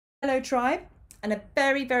Hello tribe, and a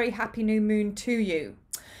very, very happy new moon to you.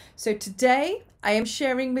 So today I am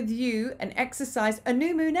sharing with you an exercise, a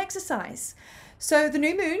new moon exercise. So the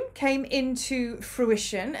new moon came into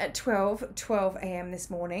fruition at 12 a.m.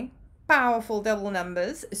 this morning. Powerful double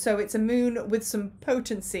numbers, so it's a moon with some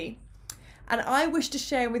potency. And I wish to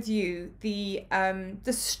share with you the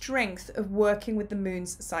strength of working with the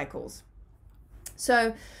moon's cycles.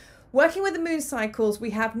 So working with the moon cycles,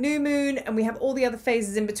 we have new moon and we have all the other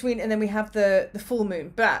phases in between, and then we have the full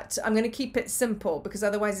moon. But I'm going to keep it simple because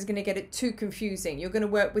otherwise it's going to get it too confusing. You're going to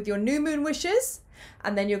work with your new moon wishes,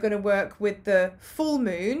 and then you're going to work with the full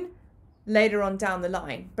moon later on down the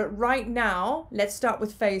line. But right now, let's start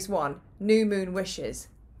with phase one, new moon wishes.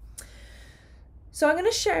 So I'm going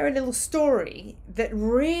to share a little story that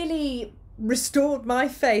really restored my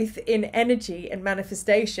faith in energy and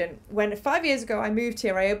manifestation. When 5 years ago I moved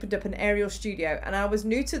here, I opened up an aerial studio, and I was a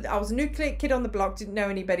new kid on the block, didn't know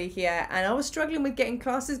anybody here, and I was struggling with getting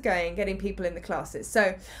classes going, getting people in the classes.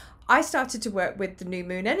 So I started to work with the new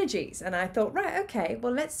moon energies, and I thought, right, okay,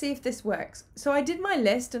 well, let's see if this works. So I did my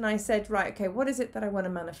list and I said, right, okay, what is it that I want to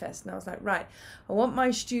manifest? And I was like, right, I want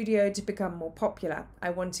my studio to become more popular.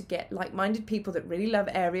 I want to get like-minded people that really love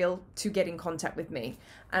aerial to get in contact with me.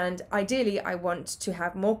 And ideally, I want to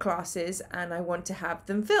have more classes and I want to have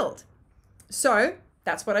them filled. So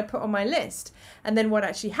that's what I put on my list. And then what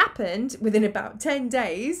actually happened within about 10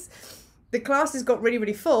 days, the classes got really,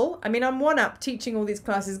 really full. I mean, I'm one up teaching all these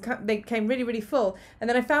classes. They came really, really full. And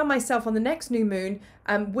then I found myself on the next new moon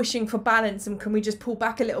wishing for balance, and can we just pull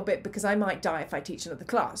back a little bit because I might die if I teach another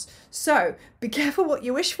class. So be careful what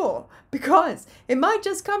you wish for, because it might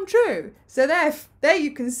just come true. So there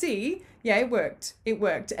you can see, yeah, it worked. It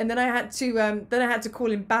worked. And then I had to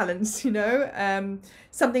call in balance,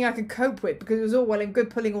 something I could cope with, because it was all well and good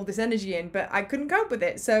pulling all this energy in, but I couldn't cope with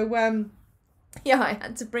it. So yeah, I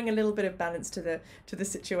had to bring a little bit of balance to the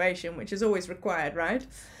situation, which is always required, right?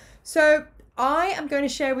 So I am going to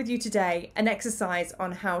share with you today an exercise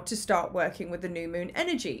on how to start working with the new moon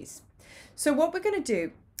energies. So what we're going to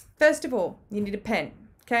do, first of all, you need a pen,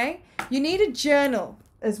 okay? You need a journal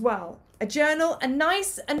as well. A journal, a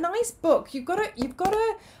nice book. You've got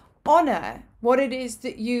to honor what it is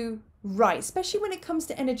that you write, especially when it comes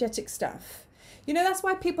to energetic stuff. That's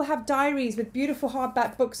why people have diaries with beautiful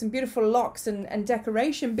hardback books and beautiful locks and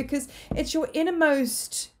decoration, because it's your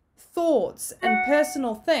innermost thoughts and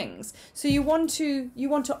personal things. So you want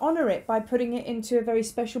to honor it by putting it into a very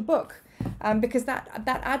special book, because that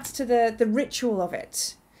adds to the ritual of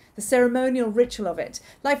it, the ceremonial ritual of it.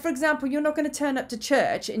 Like, for example, you're not going to turn up to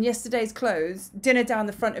church in yesterday's clothes, dinner down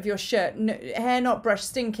the front of your shirt, hair not brushed,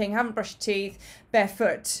 stinking, haven't brushed your teeth,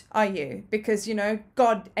 barefoot, are you? Because,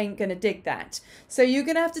 God ain't going to dig that. So you're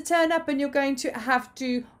going to have to turn up, and you're going to have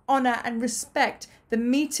to honor and respect the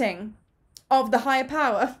meeting of the higher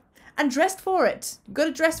power, and dressed for it. You've got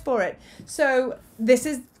to dress for it. So this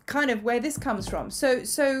is kind of where this comes from.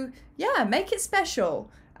 So yeah, make it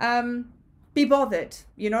special. Be bothered,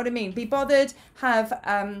 you know what I mean? Be bothered, have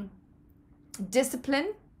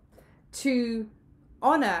discipline to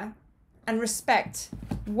honor and respect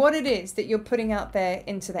what it is that you're putting out there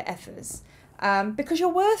into the ethers, because you're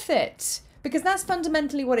worth it. Because that's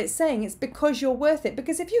fundamentally what it's saying. It's because you're worth it.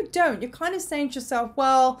 Because if you don't, you're kind of saying to yourself,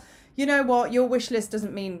 well, you know what, your wish list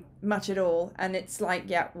doesn't mean much at all. And it's like,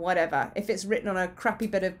 yeah, whatever. If it's written on a crappy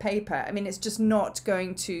bit of paper, I mean, it's just not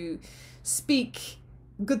going to speak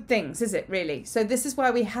good things, is it really? So this is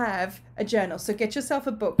why we have a journal. So get yourself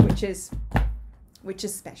a book which is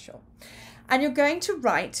special, and you're going to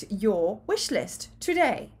write your wish list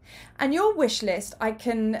today. And your wish list, I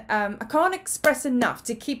can't express enough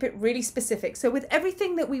to keep it really specific. So with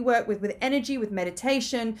everything that we work with energy, with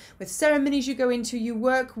meditation, with ceremonies you go into, you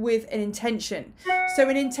work with an intention. So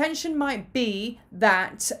an intention might be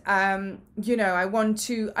that I want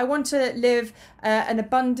to live an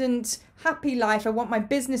abundant, happy life. I want my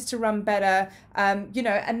business to run better, and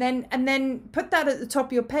then put that at the top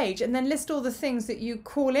of your page, and then list all the things that you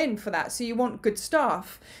call in for that. So you want good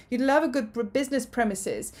staff, you'd love a good business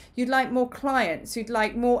premises, you'd like more clients, you'd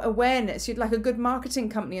like more awareness, you'd like a good marketing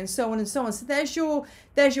company, and so on and so on. So there's your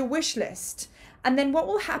wish list. And then what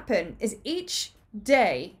will happen is each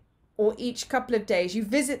day, or each couple of days, you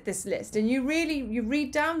visit this list, and you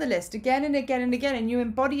read down the list again and again and again, and you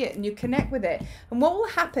embody it and you connect with it. And what will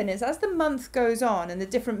happen is, as the month goes on and the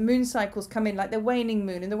different moon cycles come in, like the waning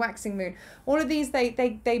moon and the waxing moon, all of these,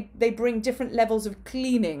 they bring different levels of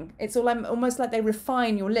cleaning. It's almost like they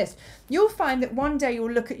refine your list. You'll find that one day you'll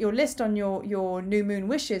look at your list on your new moon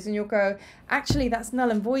wishes, and you'll go, actually, that's null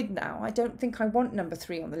and void now. I don't think I want number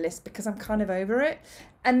 3 on the list because I'm kind of over it.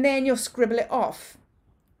 And then you'll scribble it off.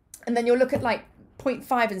 And then you'll look at like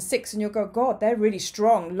 0.5 and 6 and you'll go, God, they're really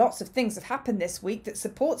strong. Lots of things have happened this week that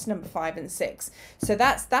supports number 5 and 6. So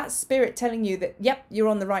that's spirit telling you that, yep, you're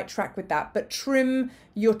on the right track with that. But trim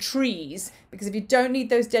your trees, because if you don't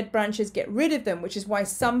need those dead branches, get rid of them, which is why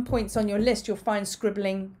some points on your list you'll find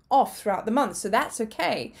scribbling off throughout the month. So that's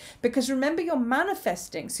okay, because remember, you're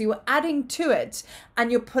manifesting. So you're adding to it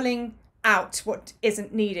and you're pulling out what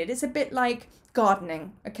isn't needed. It's a bit like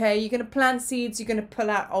gardening, okay? You're going to plant seeds, you're going to pull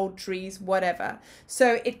out old trees, whatever.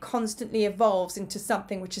 So it constantly evolves into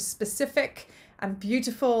something which is specific and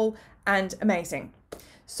beautiful and amazing.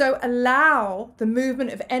 So allow the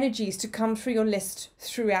movement of energies to come through your list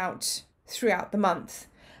throughout the month.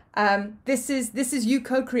 This is you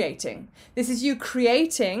co-creating. This is you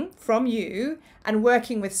creating from you and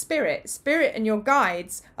working with spirit. Spirit and your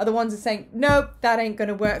guides are the ones that are saying, nope, that ain't going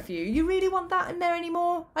to work for you. You really want that in there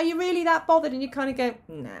anymore? Are you really that bothered? And you kind of go,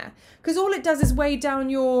 nah. Because all it does is weigh down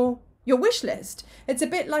your wish list. It's a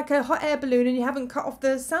bit like a hot air balloon and you haven't cut off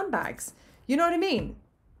the sandbags. You know what I mean?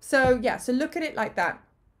 So yeah, so look at it like that.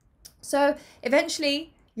 So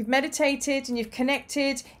eventually you've meditated and you've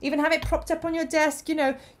connected, even have it propped up on your desk. You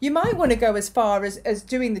know, you might want to go as far as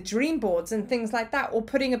doing the dream boards and things like that, or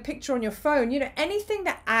putting a picture on your phone, you know, anything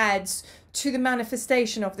that adds to the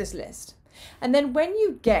manifestation of this list. And then when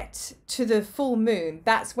you get to the full moon,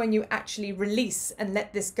 that's when you actually release and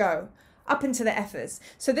let this go up into the ethers.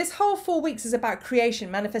 So this whole 4 weeks is about creation,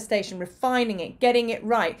 manifestation, refining it, getting it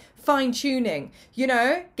right, fine tuning, you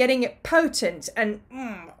know, getting it potent and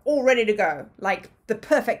all ready to go, like the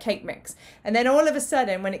perfect cake mix. And then all of a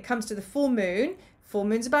sudden, when it comes to the full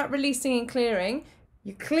moon's about releasing and clearing.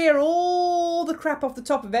 You clear all the crap off the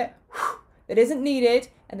top of it that isn't needed,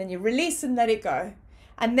 and then you release and let it go.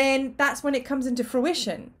 And then that's when it comes into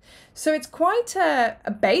fruition. So it's quite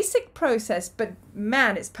a basic process, but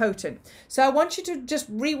man, it's potent. So I want you to just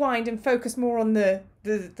rewind and focus more on the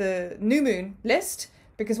new moon list,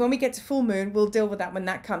 because when we get to full moon, we'll deal with that when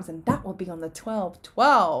that comes, and that will be on the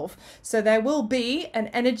 12/12. So there will be an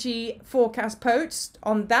energy forecast post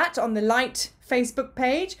on that on the Light Facebook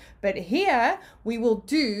page, but here we will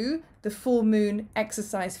do the full moon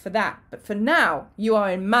exercise for that. But for now, you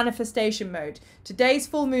are in manifestation mode. Today's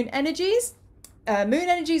full moon energies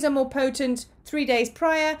are more potent 3 days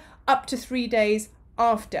prior, up to 3 days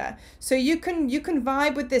after. So you can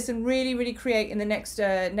vibe with this and really create in the next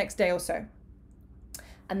day or so,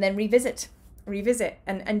 and then revisit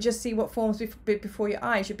and just see what forms before your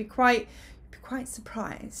eyes. You'll be quite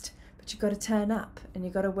surprised, but you've got to turn up and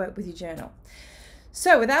you've got to work with your journal.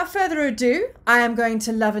 So without further ado, I am going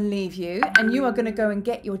to love and leave you, and you are going to go and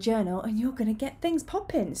get your journal and you're going to get things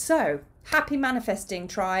popping. So happy manifesting,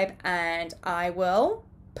 tribe, and I will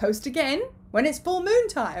post again when it's full moon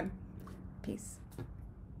time. Peace.